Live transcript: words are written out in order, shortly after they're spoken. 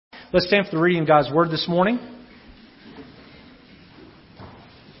Let's stand for the reading of God's Word this morning.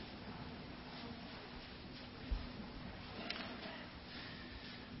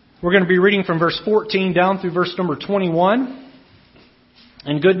 We're going to be reading from verse 14 down through verse number 21.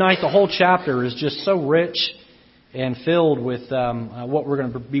 And good night, the whole chapter is just so rich and filled with what we're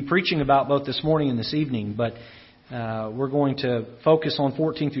going to be preaching about both this morning and this evening. But we're going to focus on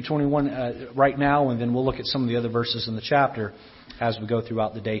 14 through 21 right now, and then we'll look at some of the other verses in the chapter as we go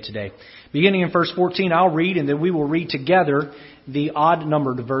throughout the day today. Beginning in verse 14, I'll read, and then we will read together the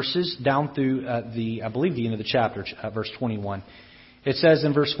odd-numbered verses down through I believe the end of the chapter, verse 21. It says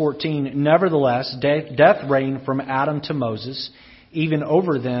in verse 14, "Nevertheless, death reigned from Adam to Moses, even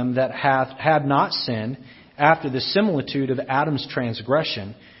over them that had not sinned, after the similitude of Adam's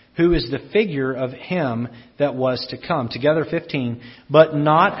transgression, who is the figure of him that was to come." Together 15, "But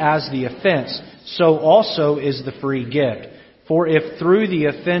not as the offense, so also is the free gift. For if through the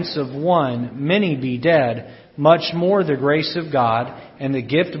offense of one many be dead, much more the grace of God and the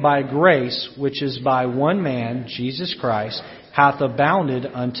gift by grace, which is by one man, Jesus Christ, hath abounded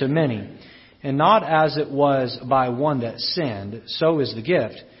unto many. And not as it was by one that sinned, so is the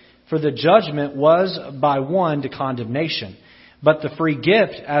gift. For the judgment was by one to condemnation, but the free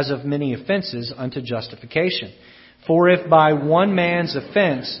gift as of many offenses unto justification. For if by one man's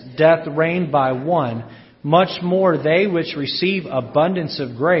offense death reigned by one, much more they which receive abundance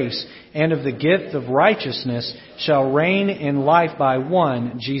of grace and of the gift of righteousness shall reign in life by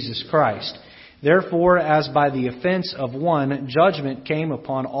one, Jesus Christ. Therefore, as by the offense of one judgment came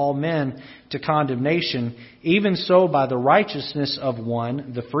upon all men to condemnation, even so by the righteousness of one,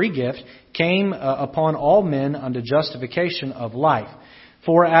 the free gift, came upon all men unto justification of life.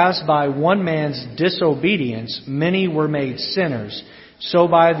 For as by one man's disobedience many were made sinners, so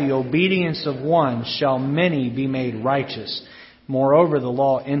by the obedience of one shall many be made righteous. Moreover, the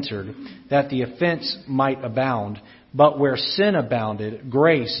law entered, that the offense might abound. But where sin abounded,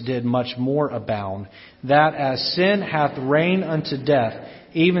 grace did much more abound, that as sin hath reigned unto death,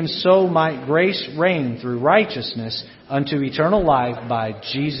 even so might grace reign through righteousness unto eternal life by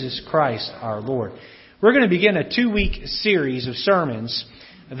Jesus Christ our Lord." We're going to begin a 2-week series of sermons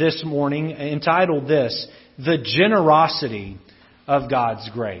this morning entitled this, "The Generosity of God's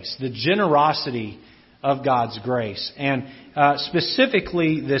Grace." The generosity of God's grace. And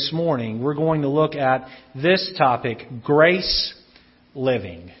specifically this morning, we're going to look at this topic, grace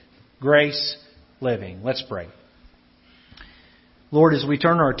living. Grace living. Let's pray. Lord, as we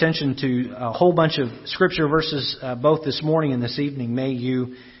turn our attention to a whole bunch of Scripture verses both this morning and this evening, may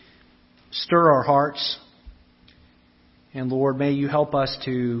you stir our hearts. And Lord, may you help us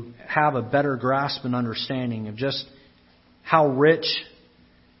to have a better grasp and understanding of just how rich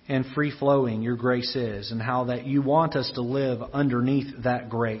and free-flowing your grace is, and how that you want us to live underneath that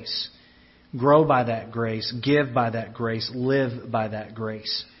grace, grow by that grace, give by that grace, live by that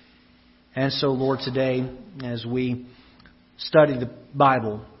grace. And so, Lord, today, as we study the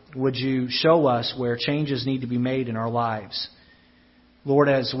Bible, would you show us where changes need to be made in our lives? Lord,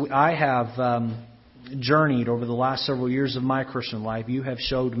 as I have journeyed over the last several years of my Christian life, you have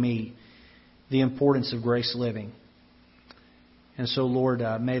showed me the importance of grace living. And so, Lord,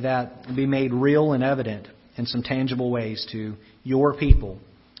 may that be made real and evident in some tangible ways to your people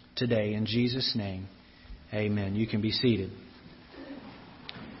today. In Jesus' name, amen. You can be seated.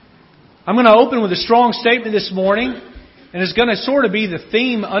 I'm going to open with a strong statement this morning, and it's going to sort of be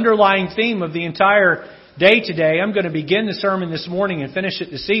the underlying theme of the entire day today. I'm going to begin the sermon this morning and finish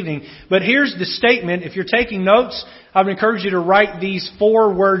it this evening. But here's the statement. If you're taking notes, I would encourage you to write these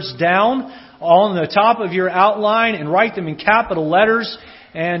 4 words down on the top of your outline and write them in capital letters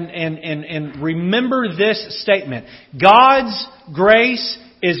and remember this statement. God's grace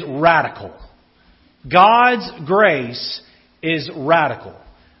is radical. God's grace is radical.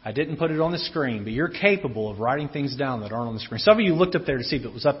 I didn't put it on the screen, but you're capable of writing things down that aren't on the screen. Some of you looked up there to see if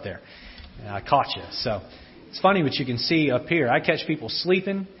it was up there. And I caught you. So it's funny what you can see up here. I catch people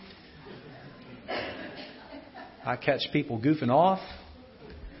sleeping. I catch people goofing off.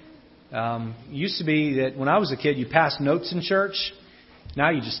 It used to be that when I was a kid, you passed notes in church. Now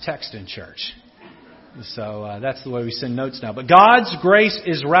you just text in church. So that's the way we send notes now. But God's grace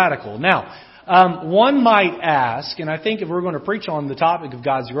is radical. Now, one might ask, and I think if we're going to preach on the topic of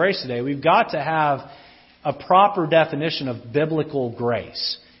God's grace today, we've got to have a proper definition of biblical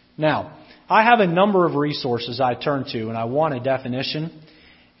grace. Now, I have a number of resources I turn to, and I want a definition.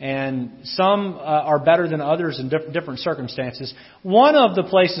 And some are better than others in different circumstances. One of the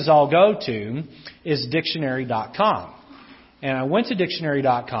places I'll go to is dictionary.com. And I went to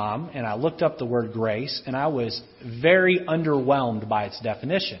dictionary.com and I looked up the word grace, and I was very underwhelmed by its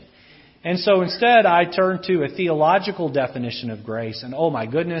definition. And so instead I turned to a theological definition of grace, and oh my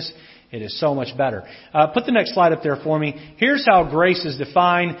goodness, it is so much better. Put the next slide up there for me. Here's how grace is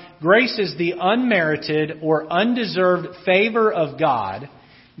defined. Grace is the unmerited or undeserved favor of God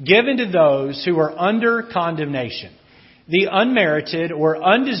given to those who are under condemnation. The unmerited or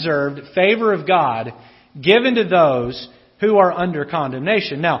undeserved favor of God given to those who are under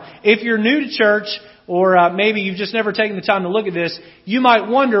condemnation. Now, if you're new to church, or maybe you've just never taken the time to look at this, you might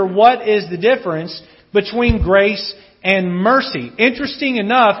wonder what is the difference between grace and mercy. Interesting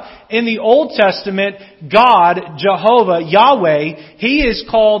enough, in the Old Testament, God, Jehovah, Yahweh, He is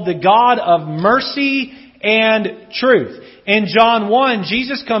called the God of mercy and truth. In John 1,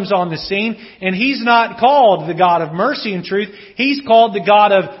 Jesus comes on the scene, and He's not called the God of mercy and truth. He's called the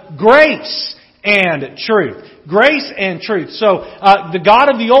God of grace and truth. Grace and truth. So, the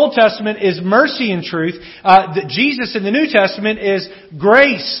God of the Old Testament is mercy and truth. Jesus in the New Testament is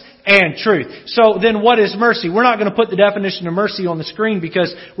grace and truth. So then what is mercy? We're not going to put the definition of mercy on the screen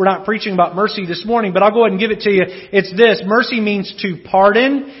because we're not preaching about mercy this morning, but I'll go ahead and give it to you. It's this. Mercy means to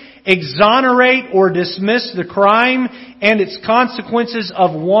pardon, exonerate or dismiss the crime and its consequences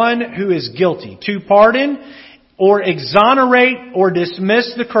of one who is guilty. To pardon or exonerate or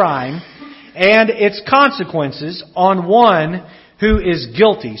dismiss the crime and its consequences on one who is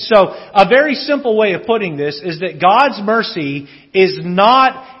guilty. So, a very simple way of putting this is that God's mercy is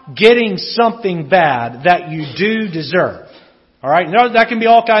not getting something bad that you do deserve. Alright? Now, that can be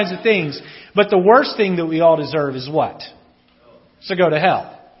all kinds of things. But the worst thing that we all deserve is what? To go to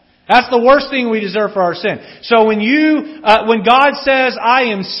hell. That's the worst thing we deserve for our sin. So when God says, I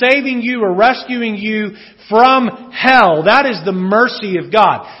am saving you or rescuing you from hell, that is the mercy of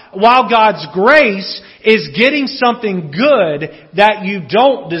God. While God's grace is getting something good that you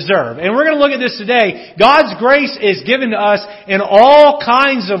don't deserve. And we're going to look at this today. God's grace is given to us in all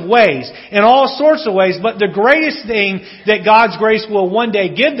kinds of ways, in all sorts of ways, but the greatest thing that God's grace will one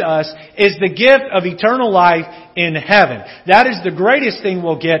day give to us is the gift of eternal life in heaven. That is the greatest thing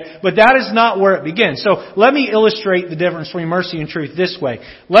we'll get, but that is not where it begins. So let me illustrate the difference between mercy and truth this way.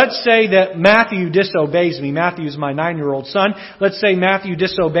 Let's say that Matthew disobeys me. Matthew is my 9-year-old son. Let's say Matthew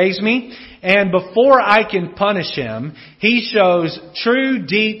disobeys me, and before I can punish him, he shows true,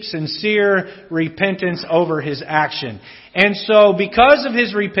 deep, sincere repentance over his action. And so because of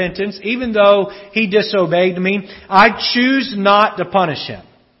his repentance, even though he disobeyed me, I choose not to punish him.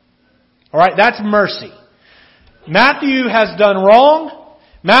 Alright, that's mercy. Matthew has done wrong.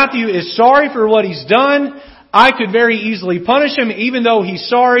 Matthew is sorry for what he's done. I could very easily punish him even though he's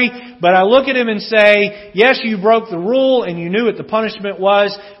sorry, but I look at him and say, yes, you broke the rule and you knew what the punishment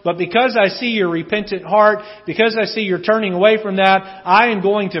was, but because I see your repentant heart, because I see you're turning away from that, I am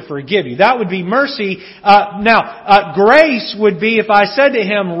going to forgive you. That would be mercy. Grace would be if I said to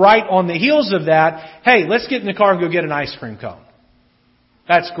him right on the heels of that, hey, let's get in the car and go get an ice cream cone.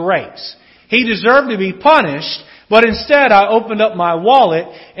 That's grace. He deserved to be punished, but instead I opened up my wallet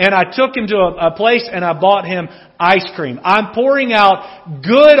and I took him to a place and I bought him ice cream. I'm pouring out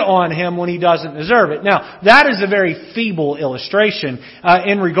good on him when he doesn't deserve it. Now, that is a very feeble illustration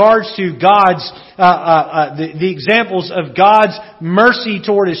in regards to God's the examples of God's mercy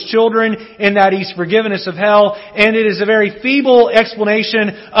toward His children in that He's forgiven us of hell, and it is a very feeble explanation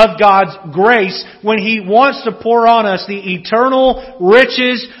of God's grace when He wants to pour on us the eternal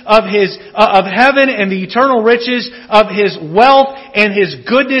riches of His of heaven and the eternal riches of His wealth and His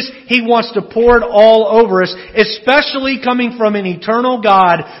goodness. He wants to pour it all over us, especially coming from an eternal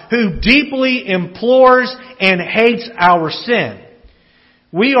God who deeply implores and hates our sin.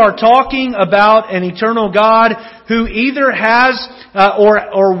 We are talking about an eternal God who either has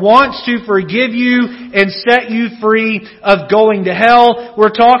or wants to forgive you and set you free of going to hell.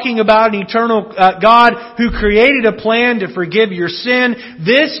 We're talking about an eternal God who created a plan to forgive your sin.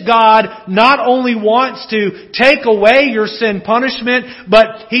 This God not only wants to take away your sin punishment,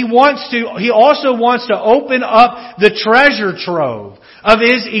 but He also wants to open up the treasure trove of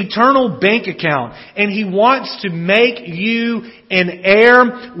His eternal bank account. And He wants to make you an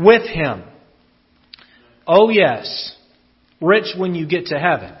heir with Him. Oh yes, rich when you get to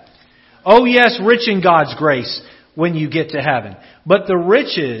heaven. Oh yes, rich in God's grace when you get to heaven. But the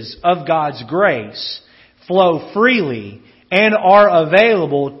riches of God's grace flow freely and are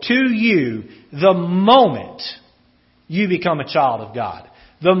available to you the moment you become a child of God.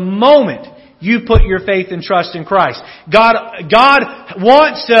 The moment you put your faith and trust in Christ. God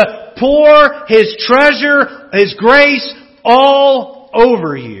wants to pour His treasure, His grace all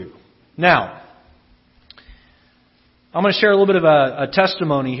over you. Now, I'm going to share a little bit of a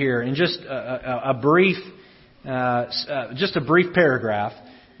testimony here in just a brief paragraph.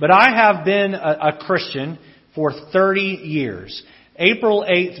 But I have been a Christian for 30 years. April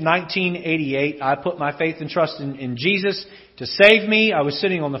 8th, 1988, I put my faith and trust in Jesus to save me. I was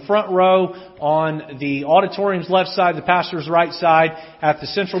sitting on the front row on the auditorium's left side, the pastor's right side at the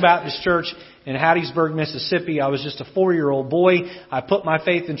Central Baptist Church in Hattiesburg, Mississippi. I was just a 4-year-old boy. I put my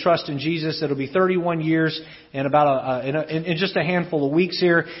faith and trust in Jesus. It'll be 31 years and about in just a handful of weeks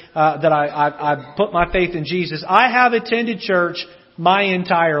here that I put my faith in Jesus. I have attended church my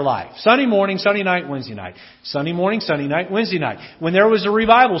entire life. Sunday morning, Sunday night, Wednesday night. Sunday morning, Sunday night, Wednesday night. When there was a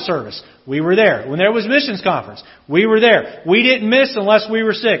revival service, we were there. When there was missions conference, we were there. We didn't miss unless we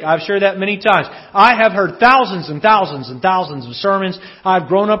were sick. I've shared that many times. I have heard thousands and thousands and thousands of sermons. I've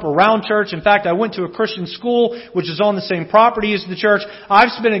grown up around church. In fact, I went to a Christian school which is on the same property as the church.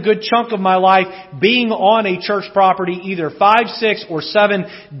 I've spent a good chunk of my life being on a church property either 5, 6, or 7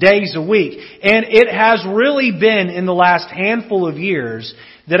 days a week. And it has really been in the last handful of years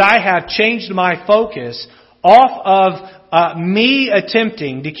that I have changed my focus off of me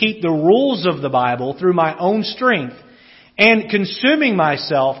attempting to keep the rules of the Bible through my own strength and consuming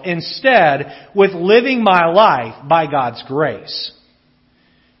myself instead with living my life by God's grace.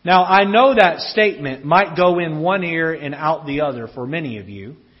 Now, I know that statement might go in one ear and out the other for many of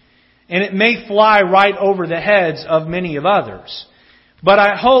you, and it may fly right over the heads of many of others. But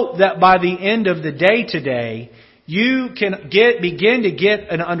I hope that by the end of the day today, you can begin to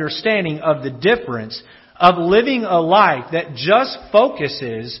get an understanding of the difference of living a life that just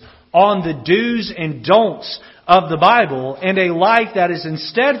focuses on the do's and don'ts of the Bible and a life that is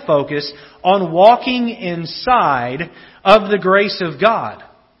instead focused on walking inside of the grace of God.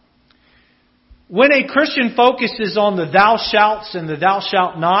 When a Christian focuses on the thou shalt and the thou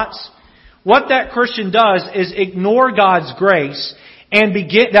shalt nots, what that Christian does is ignore God's grace, and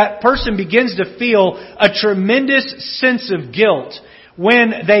that person begins to feel a tremendous sense of guilt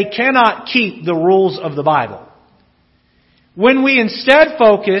when they cannot keep the rules of the Bible. When we instead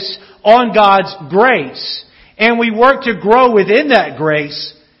focus on God's grace and we work to grow within that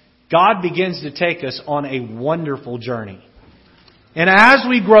grace, God begins to take us on a wonderful journey. And as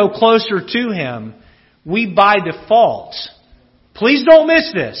we grow closer to Him, we by default, please don't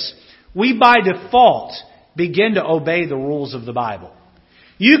miss this, we by default begin to obey the rules of the Bible.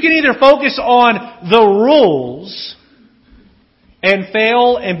 You can either focus on the rules and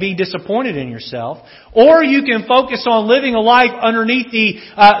fail and be disappointed in yourself, or you can focus on living a life underneath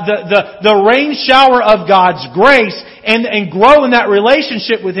the rain shower of God's grace and grow in that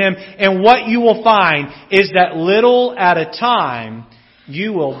relationship with Him. And what you will find is that little at a time,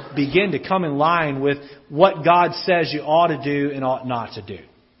 you will begin to come in line with what God says you ought to do and ought not to do.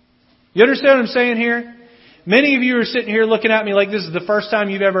 You understand what I'm saying here? Many of you are sitting here looking at me like this is the first time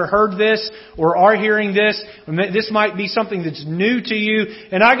you've ever heard this or are hearing this. This might be something that's new to you.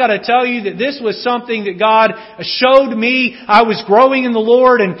 And I got to tell you that this was something that God showed me. I was growing in the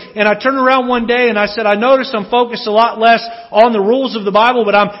Lord, and I turned around one day and I said, I noticed I'm focused a lot less on the rules of the Bible,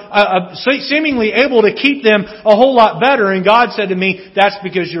 but I'm seemingly able to keep them a whole lot better. And God said to me, that's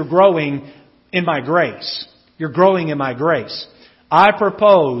because you're growing in my grace. You're growing in my grace. I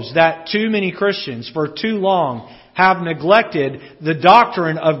propose that too many Christians for too long have neglected the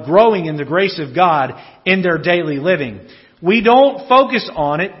doctrine of growing in the grace of God in their daily living. We don't focus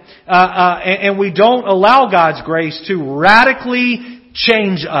on it, and we don't allow God's grace to radically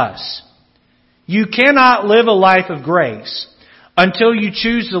change us. You cannot live a life of grace until you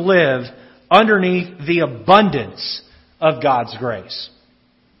choose to live underneath the abundance of God's grace.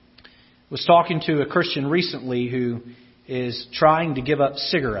 I was talking to a Christian recently who is trying to give up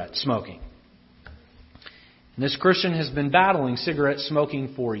cigarette smoking. And this Christian has been battling cigarette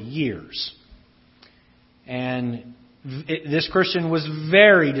smoking for years. And this Christian was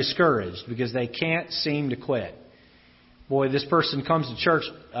very discouraged because they can't seem to quit. Boy, this person comes to church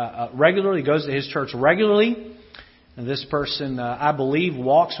regularly, goes to his church regularly. And this person, I believe,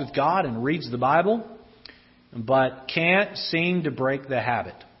 walks with God and reads the Bible, but can't seem to break the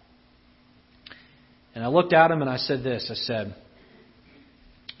habit. And I looked at him and I said this. I said,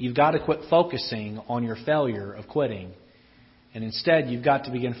 you've got to quit focusing on your failure of quitting. And instead, you've got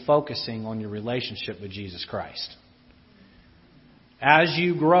to begin focusing on your relationship with Jesus Christ. As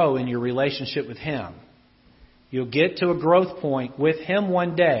you grow in your relationship with Him, you'll get to a growth point with Him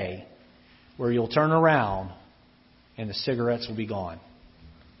one day where you'll turn around and the cigarettes will be gone.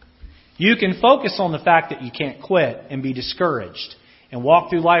 You can focus on the fact that you can't quit and be discouraged and walk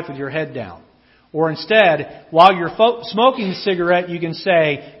through life with your head down. Or instead, while you're smoking the cigarette, you can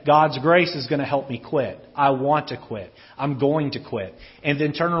say, God's grace is going to help me quit. I want to quit. I'm going to quit. And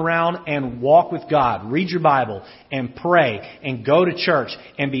then turn around and walk with God. Read your Bible and pray and go to church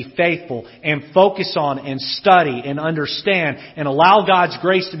and be faithful and focus on and study and understand and allow God's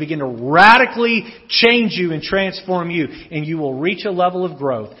grace to begin to radically change you and transform you. And you will reach a level of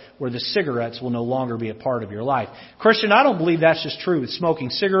growth where the cigarettes will no longer be a part of your life. Christian, I don't believe that's just true with smoking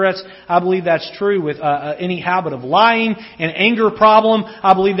cigarettes. I believe that's true with any habit of lying, an anger problem.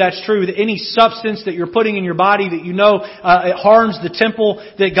 I believe that's true with any substance that you're putting in your body that you know it harms the temple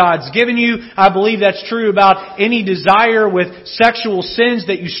that God's given you. I believe that's true about any desire with sexual sins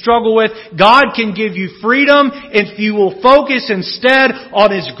that you struggle with. God can give you freedom if you will focus instead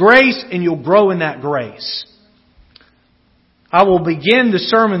on His grace, and you'll grow in that grace. I will begin the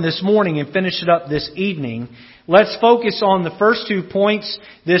sermon this morning and finish it up this evening. Let's focus on the first 2 points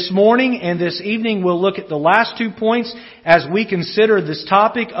this morning, and this evening we'll look at the last 2 points as we consider this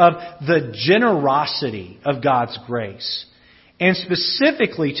topic of the generosity of God's grace. And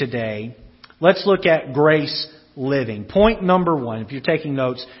specifically today, let's look at grace living. Point number 1, if you're taking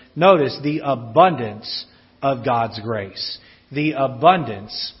notes, notice the abundance of God's grace. The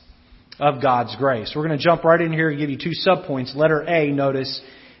abundance of God's grace. We're going to jump right in here and give you 2 subpoints. Letter A, notice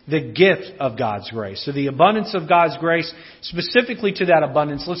the gift of God's grace. So the abundance of God's grace, specifically to that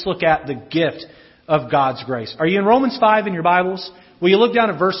abundance, let's look at the gift of God's grace. Are you in Romans 5 in your Bibles? Will you look down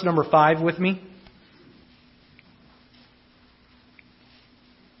at verse number 5 with me?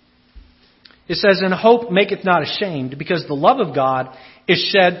 It says, "And hope maketh not ashamed, because the love of God is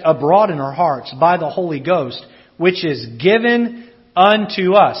shed abroad in our hearts by the Holy Ghost, which is given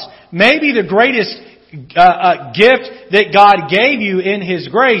unto us." Maybe the greatest gift that God gave you in His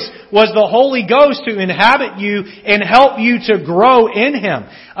grace was the Holy Ghost to inhabit you and help you to grow in Him.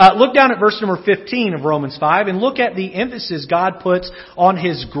 Look down at verse number 15 of Romans 5 and look at the emphasis God puts on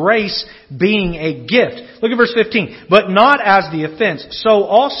His grace being a gift. Look at verse 15. "But not as the offense, so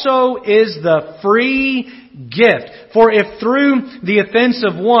also is the free gift. For if through the offense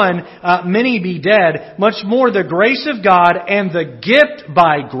of one many be dead, much more the grace of God and the gift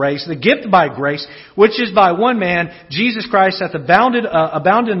by grace, which is by one man, Jesus Christ, hath abounded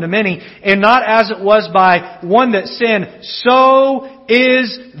unto many, and not as it was by one that sinned, so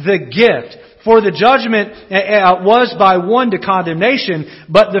is the gift. For the judgment was by one to condemnation,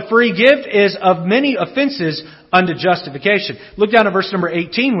 but the free gift is of many offenses unto justification." Look down at verse number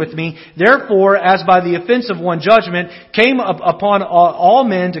 18 with me. "Therefore, as by the offense of one judgment came upon all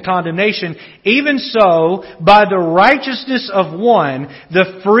men to condemnation, even so by the righteousness of one the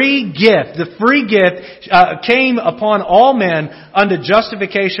free gift came upon all men unto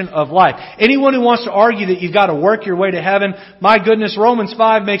justification of life." Anyone who wants to argue that you've got to work your way to heaven, my goodness, Romans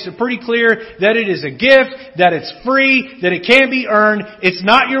 5 makes it pretty clear that it is a gift, that it's free, that it can't be earned. It's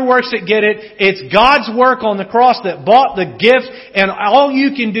not your works that get it. It's God's work on the cross that bought the gift, and all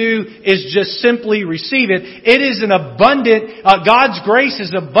you can do is just simply receive it. It is an abundant, God's grace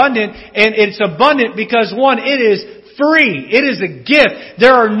is abundant, and it's abundant because, one, it is free. It is a gift.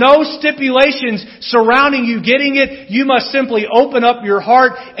 There are no stipulations surrounding you getting it. You must simply open up your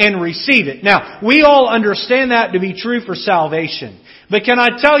heart and receive it. Now, we all understand that to be true for salvation. But can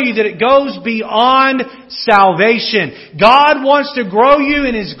I tell you that it goes beyond salvation? God wants to grow you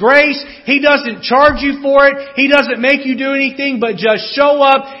in His grace. He doesn't charge you for it. He doesn't make you do anything but just show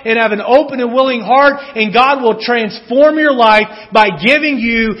up and have an open and willing heart, and God will transform your life by giving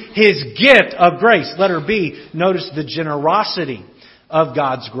you His gift of grace. Letter B, notice the generosity of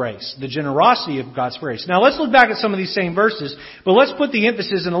God's grace. The generosity of God's grace. Now let's look back at some of these same verses, but let's put the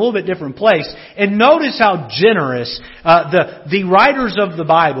emphasis in a little bit different place and notice how generous the writers of the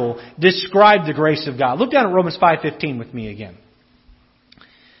Bible describe the grace of God. Look down at Romans 5:15 with me again.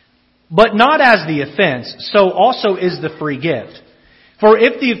 "But not as the offense, so also is the free gift. For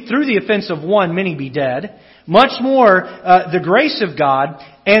if through the offense of one many be dead, much more the grace of God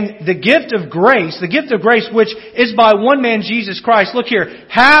and the gift of grace which is by one man Jesus Christ," look here,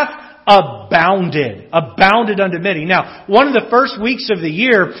 "hath abounded unto many." Now, one of the first weeks of the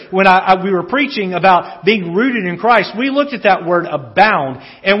year when we were preaching about being rooted in Christ, we looked at that word abound,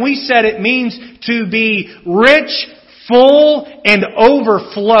 and we said it means to be rich, full and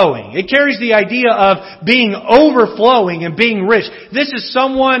overflowing. It carries the idea of being overflowing and being rich. This is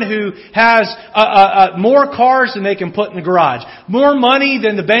someone who has more cars than they can put in the garage, more money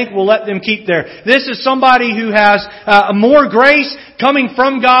than the bank will let them keep there. This is somebody who has more grace coming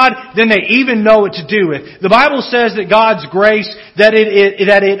from God than they even know what to do with. The Bible says that God's grace, that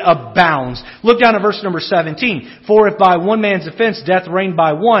it abounds. Look down at verse number 17. For if by one man's offense death reigned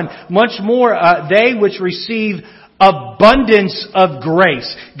by one, much more they which receive abundance of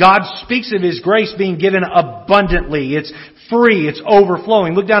grace. God speaks of His grace being given abundantly. It's free. It's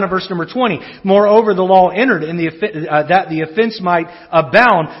overflowing. Look down at verse number 20. Moreover, the law entered in that the offense might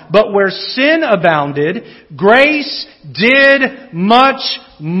abound. But where sin abounded, grace did much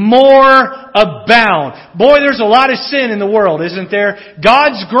more abound. Boy, there's a lot of sin in the world, isn't there?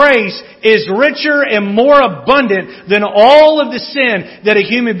 God's grace is richer and more abundant than all of the sin that a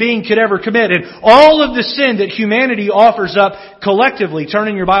human being could ever commit, and all of the sin that humanity offers up collectively.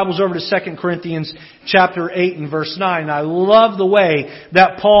 Turning your Bibles over to 2 Corinthians chapter 8 and verse 9. I love the way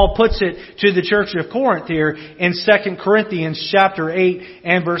that Paul puts it to the church of Corinth here in 2 Corinthians chapter 8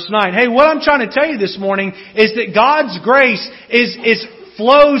 and verse 9. Hey, what I'm trying to tell you this morning is that God's grace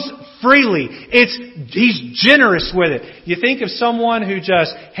flows freely. He's generous with it. You think of someone who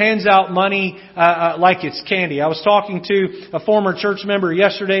just hands out money like it's candy. I was talking to a former church member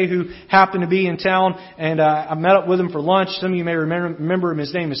yesterday who happened to be in town, and I met up with him for lunch. Some of you may remember him.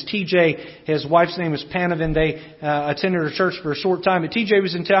 His name is TJ. His wife's name is Panavan. They attended our church for a short time. But TJ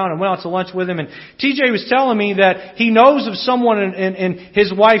was in town and went out to lunch with him. And TJ was telling me that he knows of someone in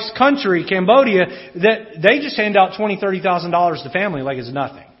his wife's country, Cambodia, that they just hand out $20,000, $30,000 to family like it's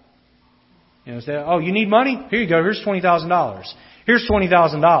nothing. You know, say, oh, you need money? Here you go. Here's $20,000. Here's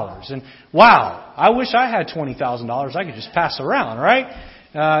 $20,000. And wow, I wish I had $20,000. I could just pass around,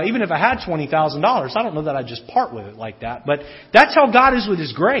 right? Even if I had $20,000, I don't know that I'd just part with it like that. But that's how God is with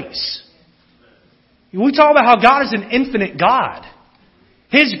His grace. We talk about how God is an infinite God.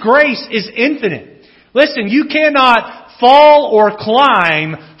 His grace is infinite. Listen, you cannot fall or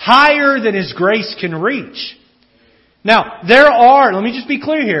climb higher than His grace can reach. Now, let me just be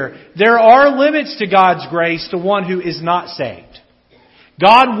clear here, there are limits to God's grace to one who is not saved.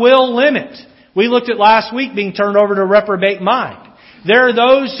 God will limit. We looked at last week being turned over to a reprobate mind. There are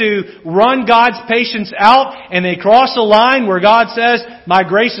those who run God's patience out and they cross a line where God says, my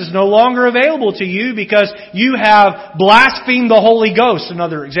grace is no longer available to you because you have blasphemed the Holy Ghost,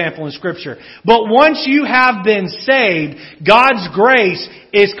 another example in Scripture. But once you have been saved, God's grace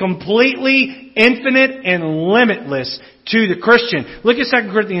is completely infinite and limitless to the Christian. Look at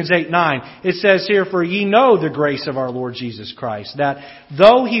 2 Corinthians 8:9. It says here, for ye know the grace of our Lord Jesus Christ, that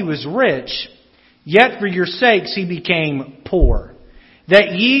though He was rich, yet for your sakes He became poor,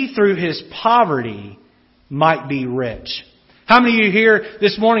 that ye through His poverty might be rich. How many of you here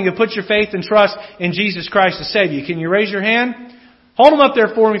this morning have put your faith and trust in Jesus Christ to save you? Can you raise your hand? Hold them up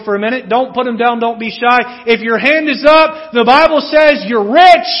there for me for a minute. Don't put them down. Don't be shy. If your hand is up, the Bible says you're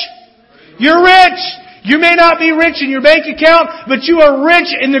rich. You're rich. You may not be rich in your bank account, but you are rich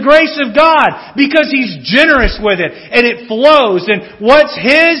in the grace of God because He's generous with it and it flows, and what's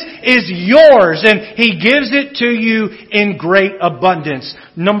His is yours and He gives it to you in great abundance.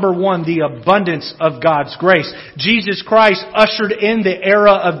 Number one, the abundance of God's grace. Jesus Christ ushered in the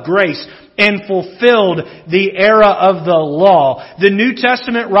era of grace and fulfilled the era of the law. The New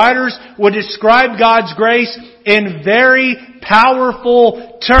Testament writers would describe God's grace in very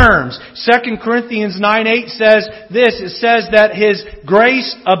powerful terms. 2 Corinthians 9:8 says this. It says that His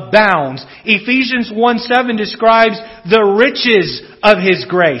grace abounds. Ephesians 1:7 describes the riches of His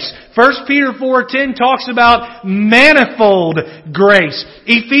grace. 1 Peter 4:10 talks about manifold grace.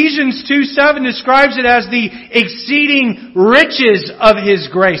 Ephesians 2:7 describes it as the exceeding riches of His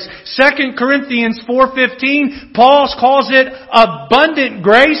grace. 2 Corinthians 4:15, Paul calls it abundant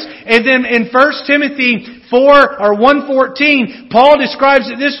grace. And then in 1 Timothy 1:14, Paul describes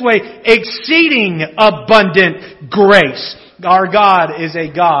it this way, exceeding abundant grace. Our God is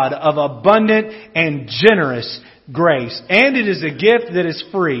a God of abundant and generous grace. And it is a gift that is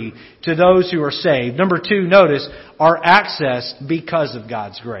free to those who are saved. Number two, notice, our access because of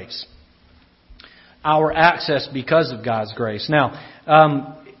God's grace. Our access because of God's grace. Now,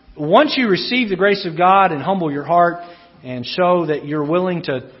 once you receive the grace of God and humble your heart and show that you're willing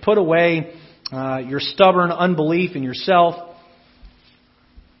to put away your stubborn unbelief in yourself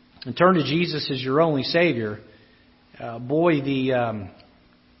and turn to Jesus as your only Savior,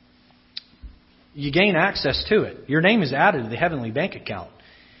 you gain access to it. Your name is added to the heavenly bank account.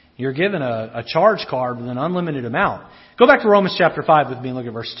 You're given a charge card with an unlimited amount. Go back to Romans chapter 5 with me and look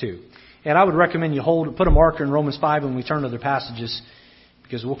at verse 2. And I would recommend you put a marker in Romans 5 when we turn to other passages,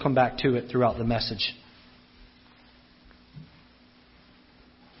 because we'll come back to it throughout the message.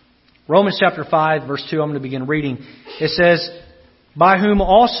 Romans chapter 5, verse 2, I'm going to begin reading. It says, by whom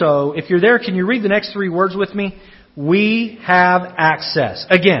also, if you're there, can you read the next three words with me? We have access.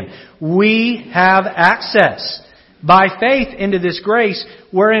 Again, we have access by faith into this grace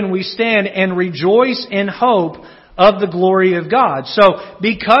wherein we stand and rejoice in hope of the glory of God. So,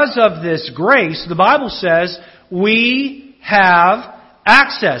 because of this grace, the Bible says we have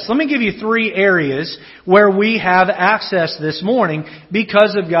access. Let me give you three areas where we have access this morning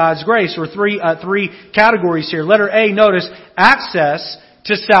because of God's grace, or three categories here. Letter A, notice, access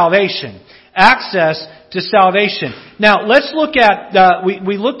to salvation. Access to salvation. Now, let's look at,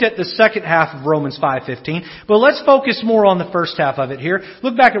 we looked at the second half of Romans 5:15, but let's focus more on the first half of it here.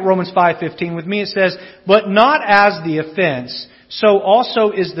 Look back at Romans 5:15 with me. It says, but not as the offense, so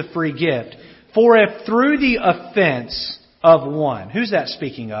also is the free gift. For if through the offense of one, who's that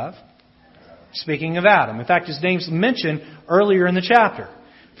speaking of? Speaking of Adam. In fact, his name's mentioned earlier in the chapter.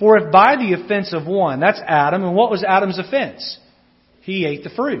 For if by the offense of one, that's Adam, and what was Adam's offense? He ate the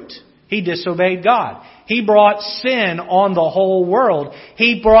fruit. He disobeyed God. He brought sin on the whole world.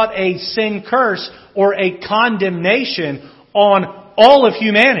 He brought a sin curse or a condemnation on all of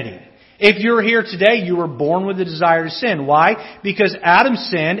humanity. If you're here today, you were born with the desire to sin. Why? Because Adam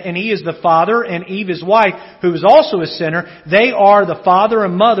sinned, and he is the father, and Eve, his wife, who is also a sinner, they are the father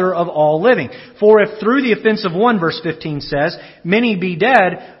and mother of all living. For if through the offense of one, verse 15 says, many be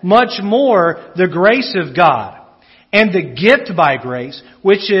dead, much more the grace of God and the gift by grace,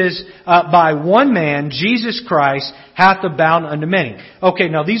 which is by one man, Jesus Christ, hath abounded unto many. Okay,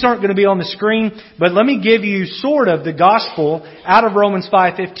 now these aren't going to be on the screen, but let me give you sort of the gospel out of Romans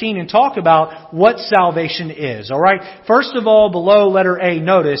 5:15 and talk about what salvation is. All right. First of all, below letter A,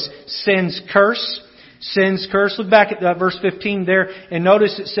 notice sin's curse. Sin's curse. Look back at verse 15 there, and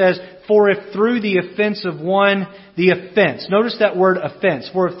notice it says, for if through the offense of one, the offense. Notice that word offense.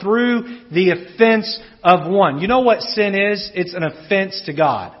 For if through the offense of one. You know what sin is? It's an offense to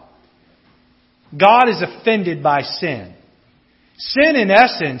God. God is offended by sin. Sin, in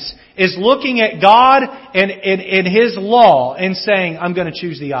essence, is looking at God and His law and saying, I'm going to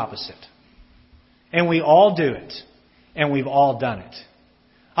choose the opposite. And we all do it. And we've all done it.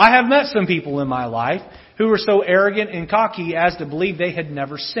 I have met some people in my life who were so arrogant and cocky as to believe they had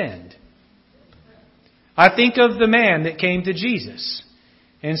never sinned. I think of the man that came to Jesus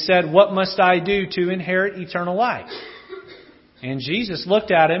and said, what must I do to inherit eternal life? And Jesus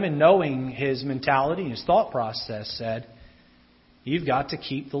looked at him and, knowing his mentality and his thought process, said, you've got to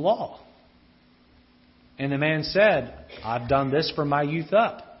keep the law. And the man said, I've done this from my youth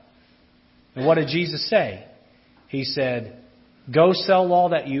up. And what did Jesus say? He said, go sell all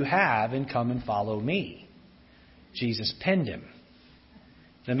that you have and come and follow me. Jesus pinned him.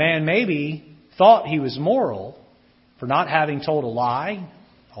 The man maybe thought he was moral for not having told a lie,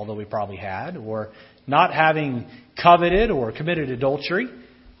 although he probably had, or not having coveted or committed adultery.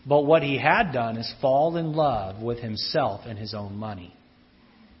 But what he had done is fall in love with himself and his own money.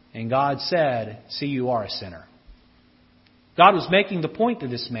 And God said, see, you are a sinner. God was making the point to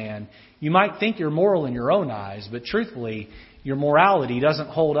this man, you might think you're moral in your own eyes, but truthfully, your morality doesn't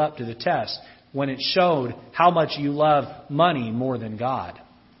hold up to the test when it showed how much you love money more than God.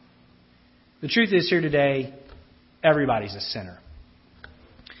 The truth is here today, everybody's a sinner.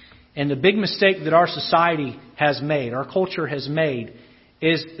 And the big mistake that our society has made, our culture has made,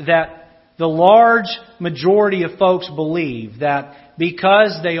 is that the large majority of folks believe that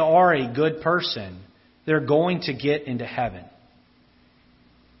because they are a good person, they're going to get into heaven.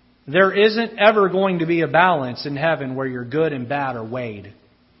 There isn't ever going to be a balance in heaven where your good and bad are weighed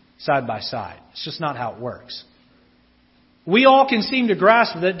side by side. It's just not how it works. We all can seem to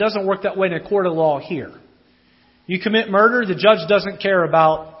grasp that it doesn't work that way in a court of law here. You commit murder, the judge doesn't care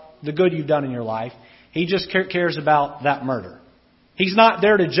about the good you've done in your life. He just cares about that murder. He's not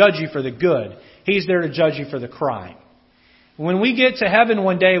there to judge you for the good. He's there to judge you for the crime. When we get to heaven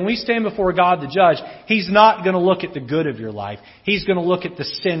one day and we stand before God the judge, He's not going to look at the good of your life. He's going to look at the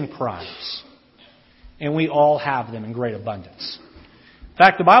sin crimes. And we all have them in great abundance. In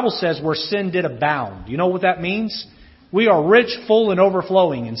fact, the Bible says where sin did abound. You know what that means? We are rich, full, and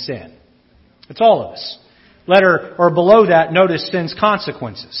overflowing in sin. It's all of us. Below that, notice sin's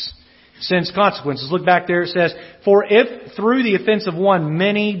consequences. Sin's consequences. Look back there, it says, for if through the offense of one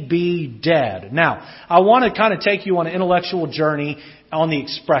many be dead. Now, I want to kind of take you on an intellectual journey on the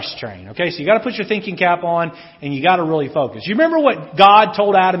express train. Okay, so you got to put your thinking cap on and you got to really focus. You remember what God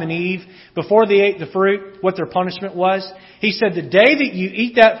told Adam and Eve before they ate the fruit, what their punishment was? He said, the day that you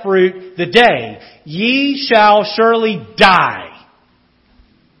eat that fruit, the day ye shall surely die.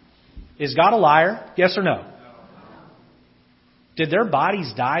 Is God a liar? Yes or no? Did their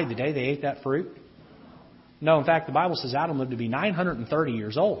bodies die the day they ate that fruit? No, in fact, the Bible says Adam lived to be 930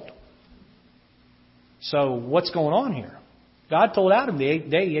 years old. So what's going on here? God told Adam the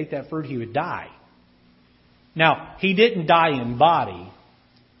day he ate that fruit he would die. Now, he didn't die in body,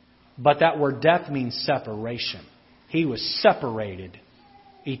 but that word death means separation. He was separated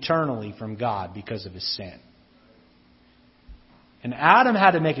eternally from God because of his sin. And Adam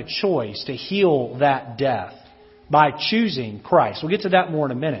had to make a choice to heal that death by choosing Christ. We'll get to that more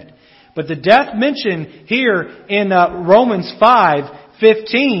in a minute. But the death mentioned here in Romans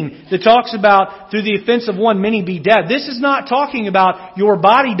 5:15 that talks about through the offense of one many be dead. This is not talking about your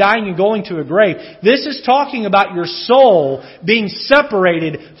body dying and going to a grave. This is talking about your soul being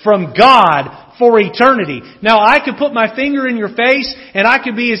separated from God for eternity. Now, I could put my finger in your face and I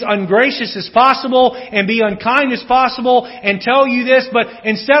could be as ungracious as possible and be unkind as possible and tell you this, but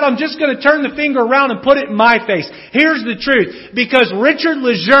instead I'm just going to turn the finger around and put it in my face. Here's the truth. Because Richard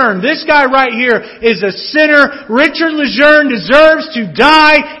Lejeune, this guy right here, is a sinner. Richard Lejeune deserves to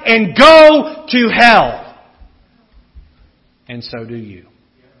die and go to hell. And so do you.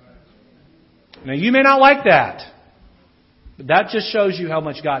 Now, you may not like that, but that just shows you how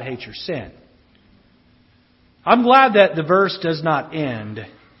much God hates your sin. I'm glad that the verse does not end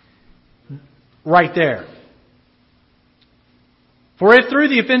right there. For if through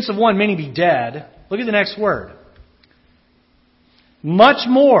the offense of one many be dead, look at the next word. Much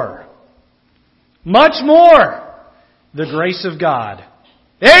more, the grace of God.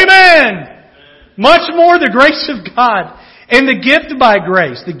 Amen! Much more the grace of God. And the gift by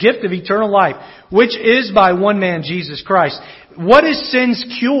grace, the gift of eternal life, which is by one man, Jesus Christ. What is sin's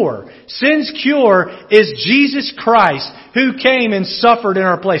cure? Sin's cure is Jesus Christ who came and suffered in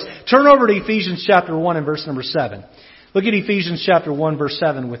our place. Turn over to Ephesians chapter 1 and verse number 7. Look at Ephesians chapter 1 verse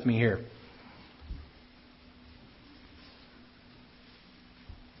 7 with me here.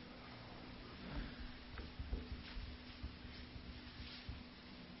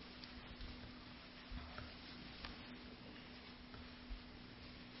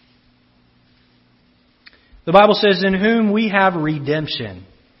 The Bible says, in whom we have redemption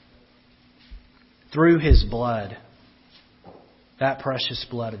through His blood. That precious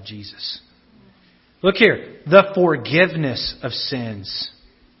blood of Jesus. Look here. The forgiveness of sins.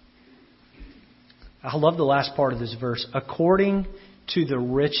 I love the last part of this verse. According to the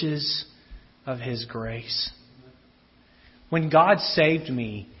riches of His grace. When God saved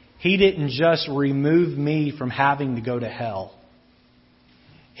me, He didn't just remove me from having to go to hell.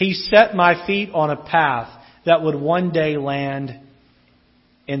 He set my feet on a path that would one day land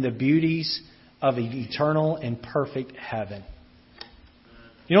in the beauties of an eternal and perfect heaven.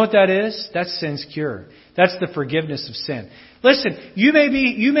 You know what that is? That's sin's cure. That's the forgiveness of sin. Listen, you may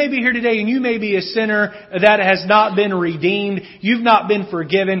be here today and you may be a sinner that has not been redeemed. You've not been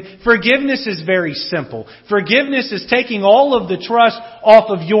forgiven. Forgiveness is very simple. Forgiveness is taking all of the trust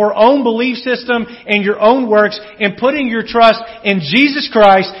off of your own belief system and your own works and putting your trust in Jesus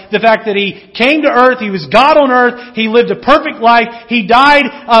Christ. The fact that He came to earth, He was God on earth, He lived a perfect life, He died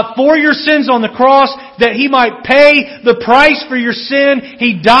for your sins on the cross that He might pay the price for your sin.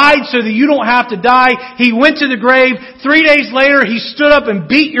 He died so that you don't have to die. He went to the grave. 3 days later, He stood up and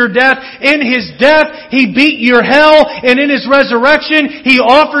beat your death. In His death, He beat your hell. And in His resurrection, He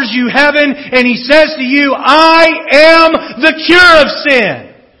offers you heaven. And He says to you, I am the cure of sin.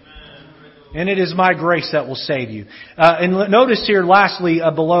 And it is my grace that will save you. And notice here, lastly,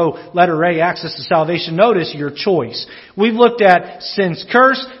 below letter A, access to salvation, notice your choice. We've looked at sin's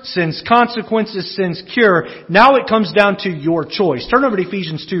curse, sin's consequences, sin's cure. Now it comes down to your choice. Turn over to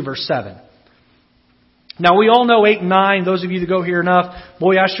Ephesians 2, verse 7. Now we all know 8 and 9, those of you that go here enough.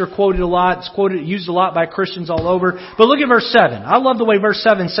 Boy, I sure quoted a lot. It's quoted, used a lot by Christians all over. But look at verse 7. I love the way verse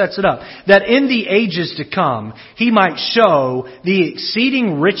 7 sets it up. That in the ages to come, He might show the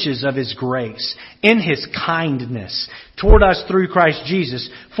exceeding riches of His grace in His kindness toward us through Christ Jesus.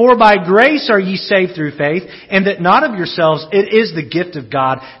 For by grace are ye saved through faith, and that not of yourselves, it is the gift of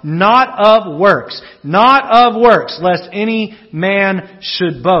God, not of works, lest any man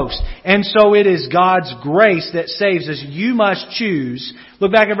should boast. And so it is God's grace that saves us. You must choose.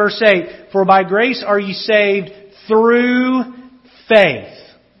 Look back at verse 8. For by grace are ye saved through faith.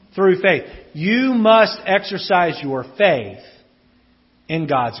 through faith. You must exercise your faith in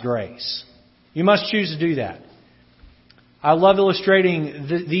God's grace. You must choose to do that. I love illustrating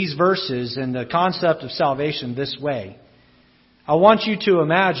these verses and the concept of salvation this way. I want you to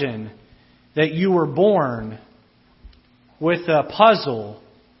imagine that you were born with a puzzle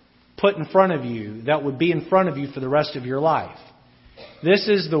put in front of you that would be in front of you for the rest of your life. This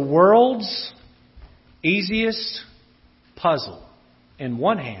is the world's easiest puzzle in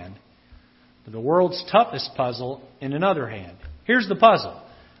one hand, but the world's toughest puzzle in another hand. Here's the puzzle.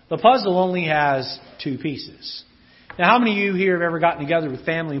 The puzzle only has two pieces. Now, how many of you here have ever gotten together with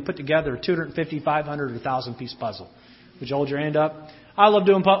family and put together a 250, 500, or 1,000 piece puzzle? Would you hold your hand up? I love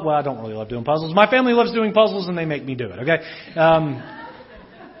doing puzzles. Well, I don't really love doing puzzles. My family loves doing puzzles and they make me do it, okay?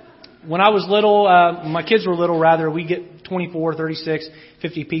 When I was little, my kids were little rather, we get 24, 36,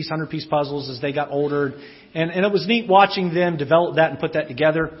 50 piece, 100 piece puzzles as they got older. And it was neat watching them develop that and put that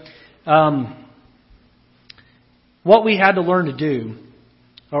together. What we had to learn to do,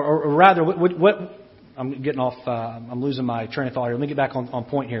 or rather, what I'm getting off, I'm losing my train of thought here. Let me get back on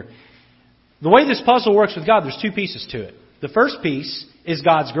point here. The way this puzzle works with God, there's two pieces to it. The first piece is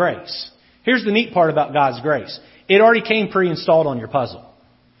God's grace. Here's the neat part about God's grace. It already came pre-installed on your puzzle.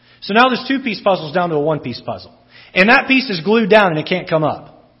 So now there's two-piece puzzles down to a one-piece puzzle. And that piece is glued down and it can't come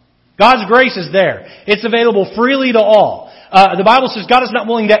up. God's grace is there. It's available freely to all. The Bible says God is not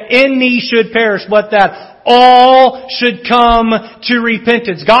willing that any should perish, but that all should come to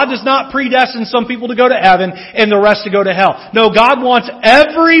repentance. God does not predestine some people to go to heaven and the rest to go to hell. No, God wants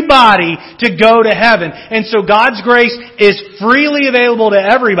everybody to go to heaven. And so God's grace is freely available to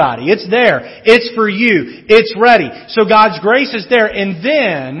everybody. It's there. It's for you. It's ready. So God's grace is there. And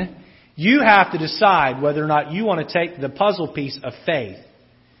then you have to decide whether or not you want to take the puzzle piece of faith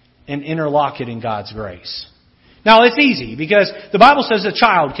and interlock it in God's grace. Now, it's easy because the Bible says a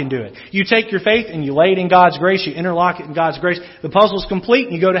child can do it. You take your faith and you lay it in God's grace, you interlock it in God's grace, the puzzle's complete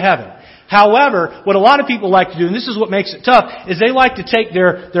and you go to heaven. However, what a lot of people like to do, and this is what makes it tough, is they like to take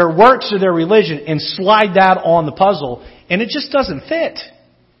their works or their religion and slide that on the puzzle, and it just doesn't fit.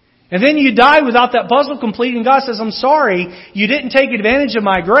 And then you die without that puzzle complete, and God says, I'm sorry, you didn't take advantage of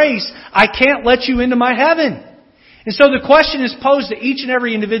my grace, I can't let you into my heaven. And so the question is posed to each and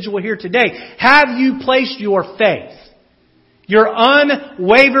every individual here today. Have you placed your faith, your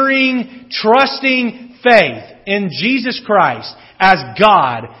unwavering, trusting faith in Jesus Christ as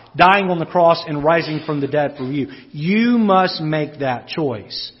God dying on the cross and rising from the dead for you? You must make that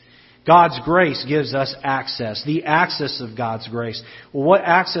choice. God's grace gives us access, the access of God's grace. Well, what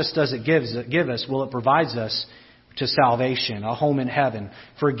access does it give us? Well, it provides us to salvation, a home in heaven,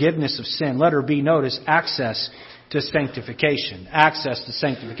 forgiveness of sin. Letter B, notice, access to sanctification. Access to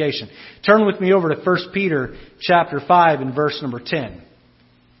sanctification. Turn with me over to 1 Peter chapter 5 and verse number 10.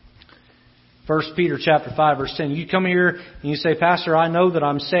 1 Peter chapter 5 verse 10. You come here and you say, Pastor, I know that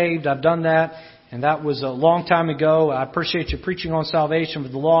I'm saved. I've done that. And that was a long time ago. I appreciate you preaching on salvation for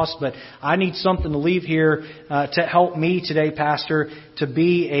the lost, but I need something to leave here to help me today, Pastor, to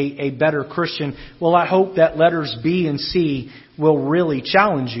be a better Christian. Well, I hope that letters B and C will really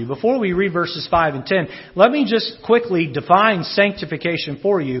challenge you. Before we read verses 5 and 10, let me just quickly define sanctification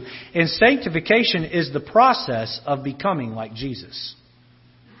for you. And sanctification is the process of becoming like Jesus.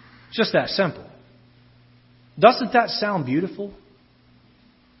 Just that simple. Doesn't that sound beautiful?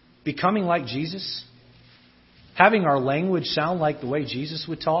 Becoming like Jesus? Having our language sound like the way Jesus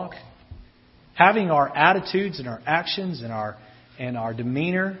would talk? Having our attitudes and our actions and our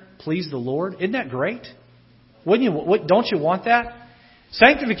demeanor please the Lord? Isn't that great? Don't you want that?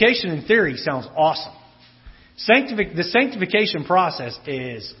 Sanctification in theory sounds awesome. The sanctification process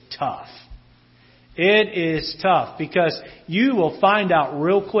is tough. It is tough because you will find out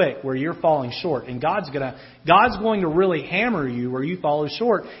real quick where you're falling short, and God's going to really hammer you where you fall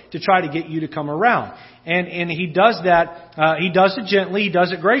short to try to get you to come around. And He does that. He does it gently. He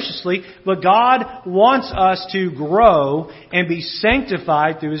does it graciously. But God wants us to grow and be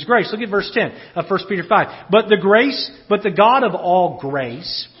sanctified through His grace. Look at verse 10 of 1 Peter 5. But the God of all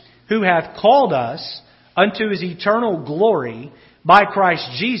grace, who hath called us unto His eternal glory by Christ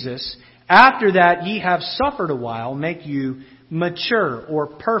Jesus, after that ye have suffered a while, make you mature or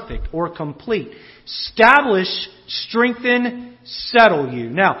perfect or complete. Establish, strengthen, settle you.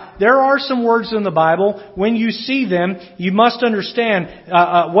 Now, there are some words in the Bible. When you see them, you must understand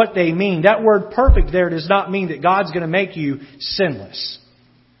what they mean. That word perfect there does not mean that God's going to make you sinless.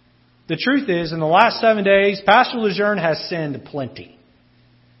 The truth is, in the last 7 days, Pastor Lejeune has sinned plenty.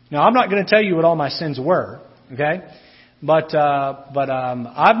 Now, I'm not going to tell you what all my sins were, okay? But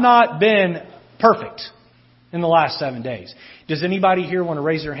I've not been perfect. in the last 7 days? Does anybody here want to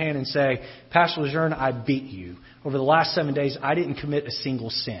raise their hand and say, Pastor Lejeune, I beat you. Over the last 7 days, I didn't commit a single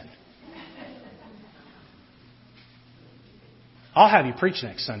sin. I'll have you preach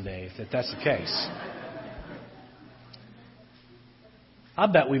next Sunday if that's the case. I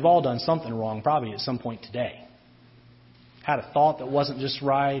bet we've all done something wrong probably at some point today. Had a thought that wasn't just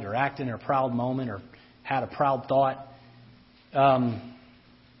right, or acted in a proud moment, or had a proud thought.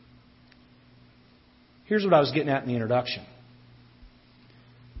 Here's what I was getting at in the introduction.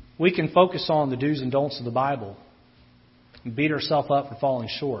 We can focus on the do's and don'ts of the Bible and beat ourselves up for falling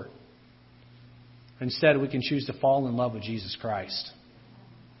short. Instead, we can choose to fall in love with Jesus Christ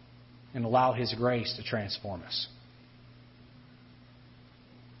and allow His grace to transform us.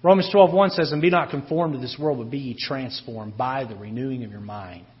 Romans 12:1 says, "And be not conformed to this world, but be ye transformed by the renewing of your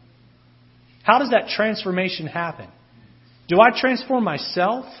mind." How does that transformation happen? Do I transform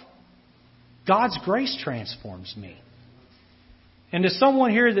myself? God's grace transforms me. And to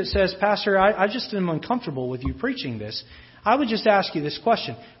someone here that says, Pastor, I just am uncomfortable with you preaching this, I would just ask you this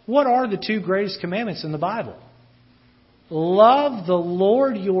question. What are the 2 greatest commandments in the Bible? Love the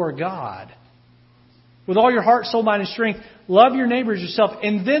Lord your God with all your heart, soul, mind, and strength. Love your neighbor as yourself.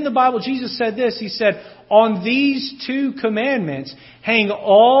 And then the Bible, Jesus said this. He said, on these 2 commandments hang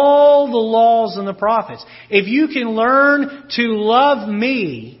all the laws and the prophets. If you can learn to love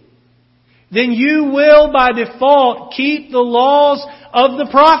me, then you will by default keep the laws of the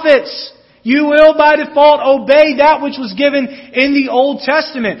prophets. You will by default obey that which was given in the Old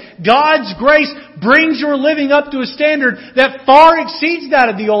Testament. God's grace brings your living up to a standard that far exceeds that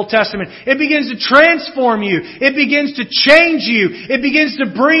of the Old Testament. It begins to transform you. It begins to change you. It begins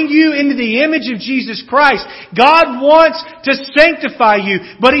to bring you into the image of Jesus Christ. God wants to sanctify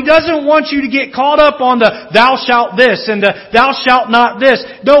you, but He doesn't want you to get caught up on the thou shalt this and the thou shalt not this.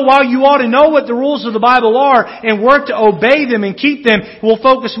 No, while you ought to know what the rules of the Bible are and work to obey them and keep them, we'll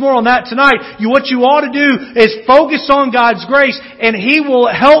focus more on that tonight. What you ought to do is focus on God's grace, and He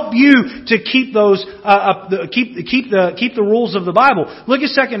will help you to keep those keep the rules of the Bible. Look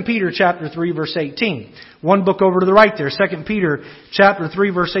at 2 Peter chapter 3 verse 18. One book over to the right there, 2 Peter chapter 3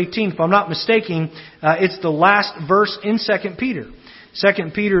 verse 18. If I'm not mistaken, it's the last verse in 2 Peter.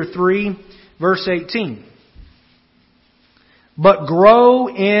 2 Peter 3 verse 18. But grow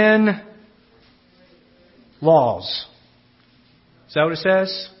in laws. Is that what it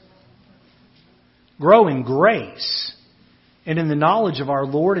says? Grow in grace and in the knowledge of our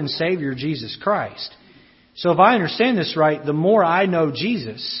Lord and Savior Jesus Christ. So if I understand this right, the more I know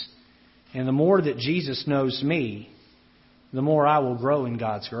Jesus and the more that Jesus knows me, the more I will grow in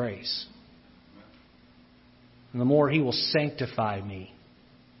God's grace. And the more He will sanctify me.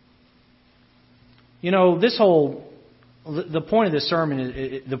 You know, the point of this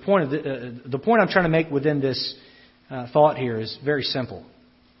sermon, the point I'm trying to make within this thought here is very simple.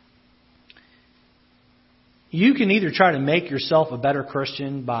 You can either try to make yourself a better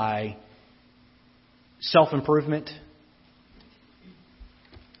Christian by self-improvement.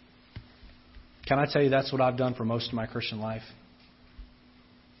 Can I tell you that's what I've done for most of my Christian life?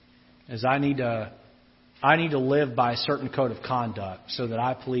 Is I need to live by a certain code of conduct so that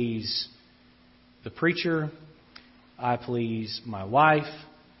I please the preacher, I please my wife,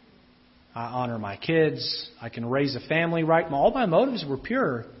 I honor my kids, I can raise a family right. All my motives were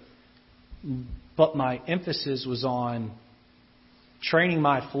pure. But my emphasis was on training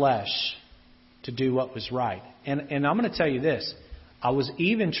my flesh to do what was right. And I'm going to tell you this. I was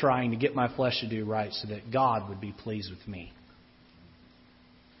even trying to get my flesh to do right so that God would be pleased with me.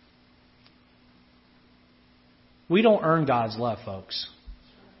 We don't earn God's love, folks.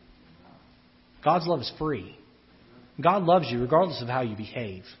 God's love is free. God loves you regardless of how you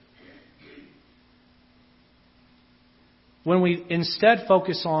behave. When we instead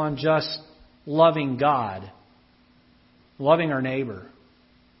focus on just loving God, loving our neighbor,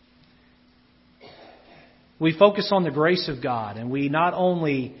 we focus on the grace of God, and we not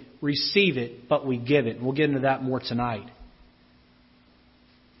only receive it, but we give it. We'll get into that more tonight.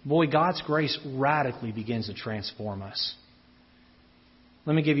 Boy, God's grace radically begins to transform us.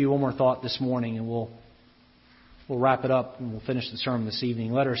 Let me give you one more thought this morning, and we'll wrap it up, and we'll finish the sermon this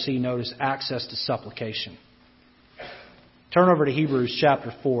evening. Letter C, notice access to supplication. Turn over to Hebrews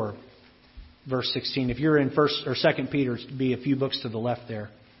chapter 4. Verse 16. If you're in 1st or 2nd Peter, it'd be a few books to the left there.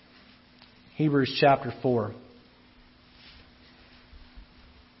 Hebrews chapter 4.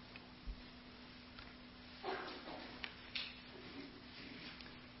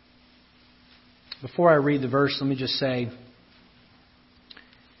 Before I read the verse, let me just say,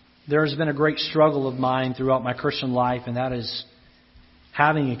 there has been a great struggle of mine throughout my Christian life, and that is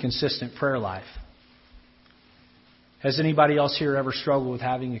having a consistent prayer life. Has anybody else here ever struggled with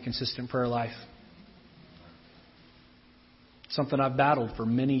having a consistent prayer life? Something I've battled for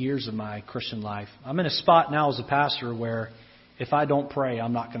many years of my Christian life. I'm in a spot now as a pastor where if I don't pray,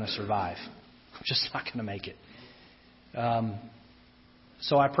 I'm not going to survive. I'm just not going to make it.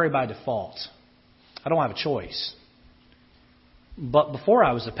 So I pray by default. I don't have a choice. But before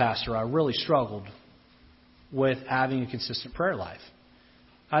I was a pastor, I really struggled with having a consistent prayer life.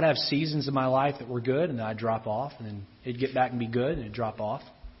 I'd have seasons of my life that were good, and then I'd drop off, and then it'd get back and be good, and it'd drop off.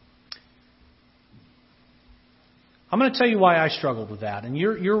 I'm going to tell you why I struggled with that, and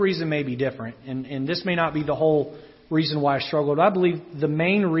your reason may be different, and this may not be the whole reason why I struggled. I believe the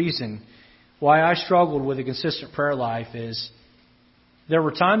main reason why I struggled with a consistent prayer life is there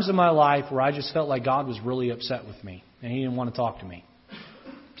were times in my life where I just felt like God was really upset with me, and He didn't want to talk to me.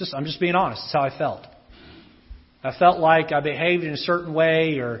 I'm just being honest. That's how I felt. I felt like I behaved in a certain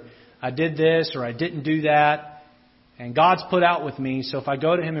way, or I did this, or I didn't do that. And God's put out with me, so if I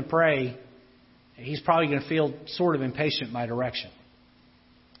go to Him and pray, He's probably going to feel sort of impatient in my direction.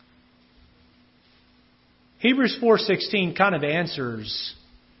 Hebrews 4:16 kind of answers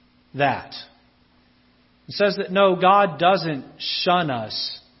that. It says that no, God doesn't shun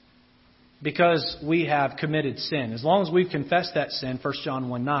us because we have committed sin. As long as we've confessed that sin, 1 John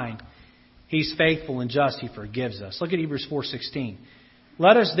 1:9, He's faithful and just. He forgives us. Look at Hebrews 4:16.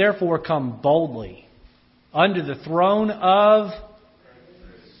 Let us therefore come boldly unto the throne of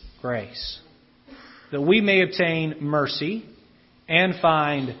grace, that we may obtain mercy and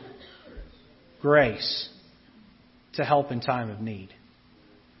find grace to help in time of need.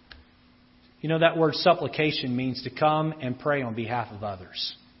 You know, that word supplication means to come and pray on behalf of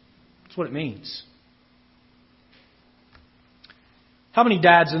others. That's what it means. How many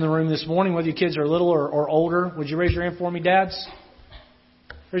dads in the room this morning, whether your kids are little or older? Would you raise your hand for me, dads?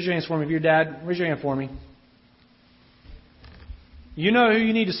 Raise your hands for me if you're dad. Raise your hand for me. You know who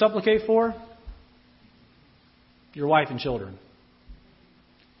you need to supplicate for? Your wife and children.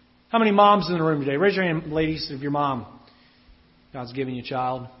 How many moms in the room today? Raise your hand, ladies, if your mom, God's giving you a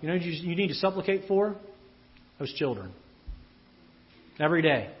child. You know who you need to supplicate for? Those children. Every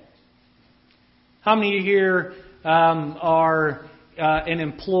day. How many here are an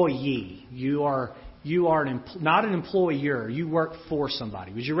employee? You are not an employer. You work for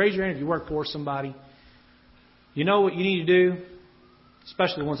somebody. Would you raise your hand if you work for somebody? You know what you need to do?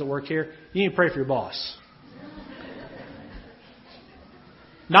 Especially the ones that work here. You need to pray for your boss.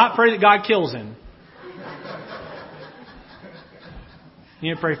 Not pray that God kills him. You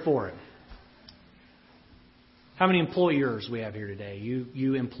need to pray for him. How many employers we have here today?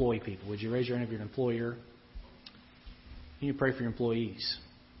 You employ people. Would you raise your hand if you're an employer? You need to pray for your employees.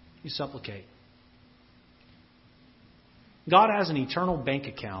 You supplicate. God has an eternal bank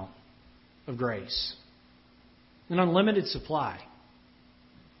account of grace. An unlimited supply.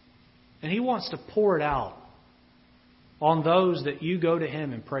 And He wants to pour it out on those that you go to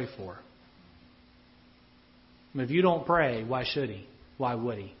Him and pray for. And if you don't pray, why should He? Why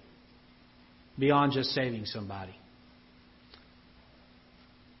would He? Beyond just saving somebody.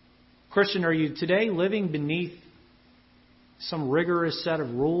 Christian, are you today living beneath some rigorous set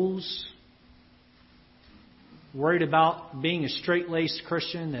of rules? Worried about being a straight-laced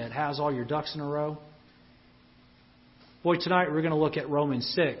Christian that has all your ducks in a row? Boy, tonight we're going to look at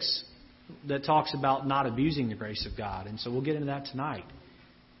Romans 6 that talks about not abusing the grace of God. And so we'll get into that tonight.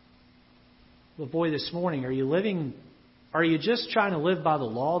 But boy, this morning, are you just trying to live by the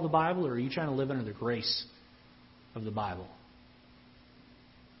law of the Bible, or are you trying to live under the grace of the Bible?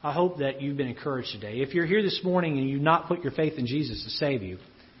 I hope that you've been encouraged today. If you're here this morning and you've not put your faith in Jesus to save you,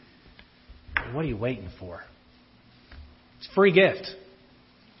 what are you waiting for? It's a free gift.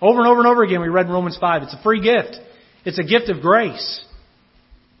 Over and over and over again, we read in Romans 5, it's a free gift. It's a gift of grace.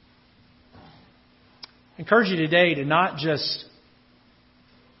 I encourage you today to not just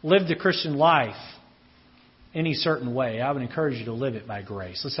live the Christian life any certain way. I would encourage you to live it by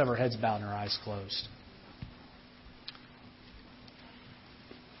grace. Let's have our heads bowed and our eyes closed.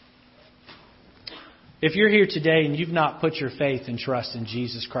 If you're here today and you've not put your faith and trust in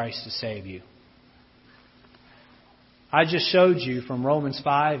Jesus Christ to save you, I just showed you from Romans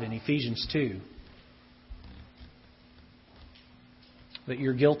 5 and Ephesians 2 that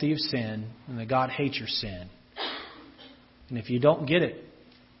you're guilty of sin and that God hates your sin. And if you don't get it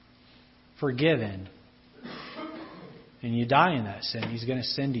forgiven and you die in that sin, He's going to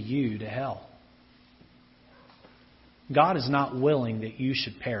send you to hell. God is not willing that you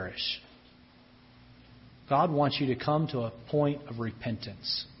should perish. God wants you to come to a point of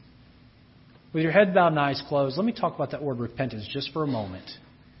repentance. With your head bowed and eyes closed, let me talk about that word repentance just for a moment.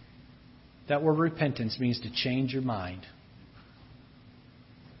 That word repentance means to change your mind.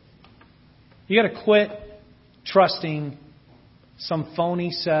 You got to quit trusting some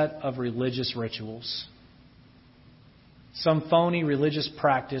phony set of religious rituals. Some phony religious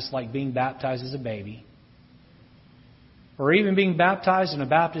practice like being baptized as a baby. Or even being baptized in a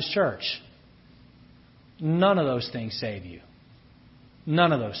Baptist church. None of those things save you.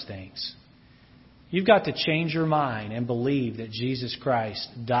 None of those things. You've got to change your mind and believe that Jesus Christ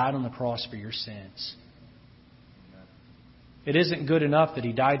died on the cross for your sins. It isn't good enough that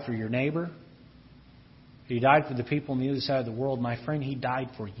He died for your neighbor. He died for the people on the other side of the world. My friend, He died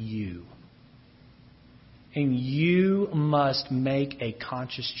for you. And you must make a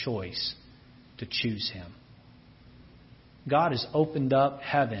conscious choice to choose Him. God has opened up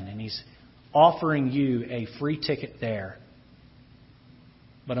heaven and He's offering you a free ticket there.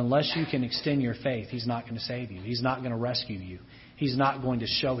 But unless you can extend your faith, He's not going to save you. He's not going to rescue you. He's not going to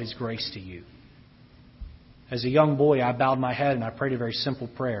show His grace to you. As a young boy, I bowed my head and I prayed a very simple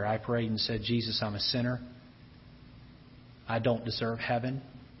prayer. I prayed and said, Jesus, I'm a sinner. I don't deserve heaven.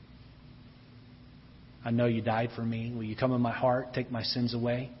 I know You died for me. Will You come in my heart, take my sins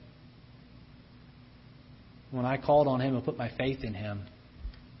away? When I called on Him and put my faith in Him,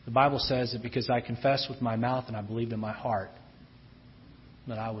 the Bible says that because I confessed with my mouth and I believed in my heart,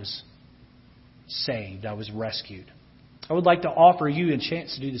 that I was saved, I was rescued. I would like to offer you a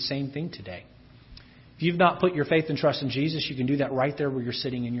chance to do the same thing today. If you've not put your faith and trust in Jesus, you can do that right there where you're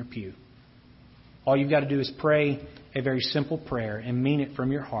sitting in your pew. All you've got to do is pray a very simple prayer and mean it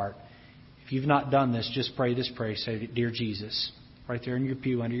from your heart. If you've not done this, just pray this prayer. Say, Dear Jesus, right there in your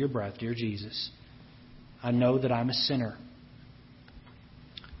pew under your breath, Dear Jesus, I know that I'm a sinner.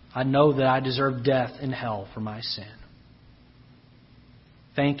 I know that I deserve death and hell for my sin.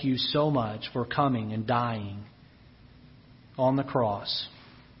 Thank You so much for coming and dying on the cross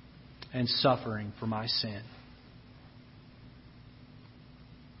and suffering for my sin.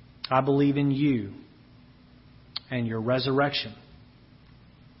 I believe in You and Your resurrection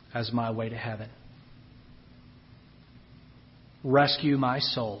as my way to heaven. Rescue my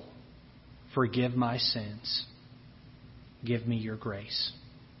soul. Forgive my sins. Give me Your grace.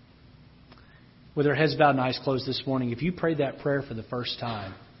 With our heads bowed and eyes closed this morning, if you prayed that prayer for the first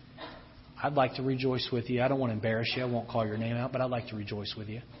time, I'd like to rejoice with you. I don't want to embarrass you. I won't call your name out, but I'd like to rejoice with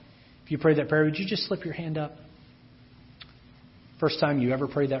you. If you prayed that prayer, would you just slip your hand up? First time you ever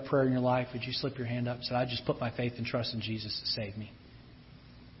prayed that prayer in your life, would you slip your hand up and say, I just put my faith and trust in Jesus to save me?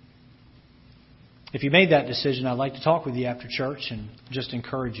 If you made that decision, I'd like to talk with you after church and just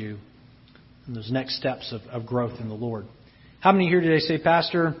encourage you in those next steps of growth in the Lord. How many here today say,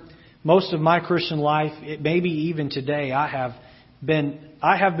 Pastor, most of my Christian life, maybe even today, I have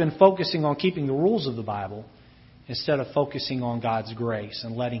been focusing on keeping the rules of the Bible instead of focusing on God's grace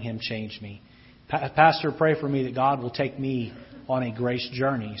and letting Him change me. Pastor, pray for me that God will take me on a grace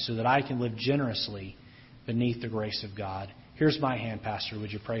journey so that I can live generously beneath the grace of God. Here's my hand, Pastor.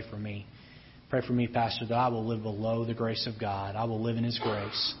 Would you pray for me? Pray for me, Pastor, that I will live below the grace of God. I will live in His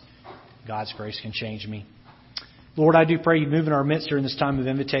grace. God's grace can change me. Lord, I do pray You move in our midst during this time of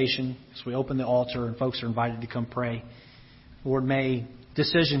invitation as we open the altar and folks are invited to come pray. Lord, may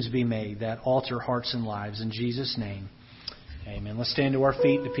decisions be made that alter hearts and lives. In Jesus' name, amen. Let's stand to our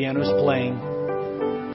feet. The piano is playing.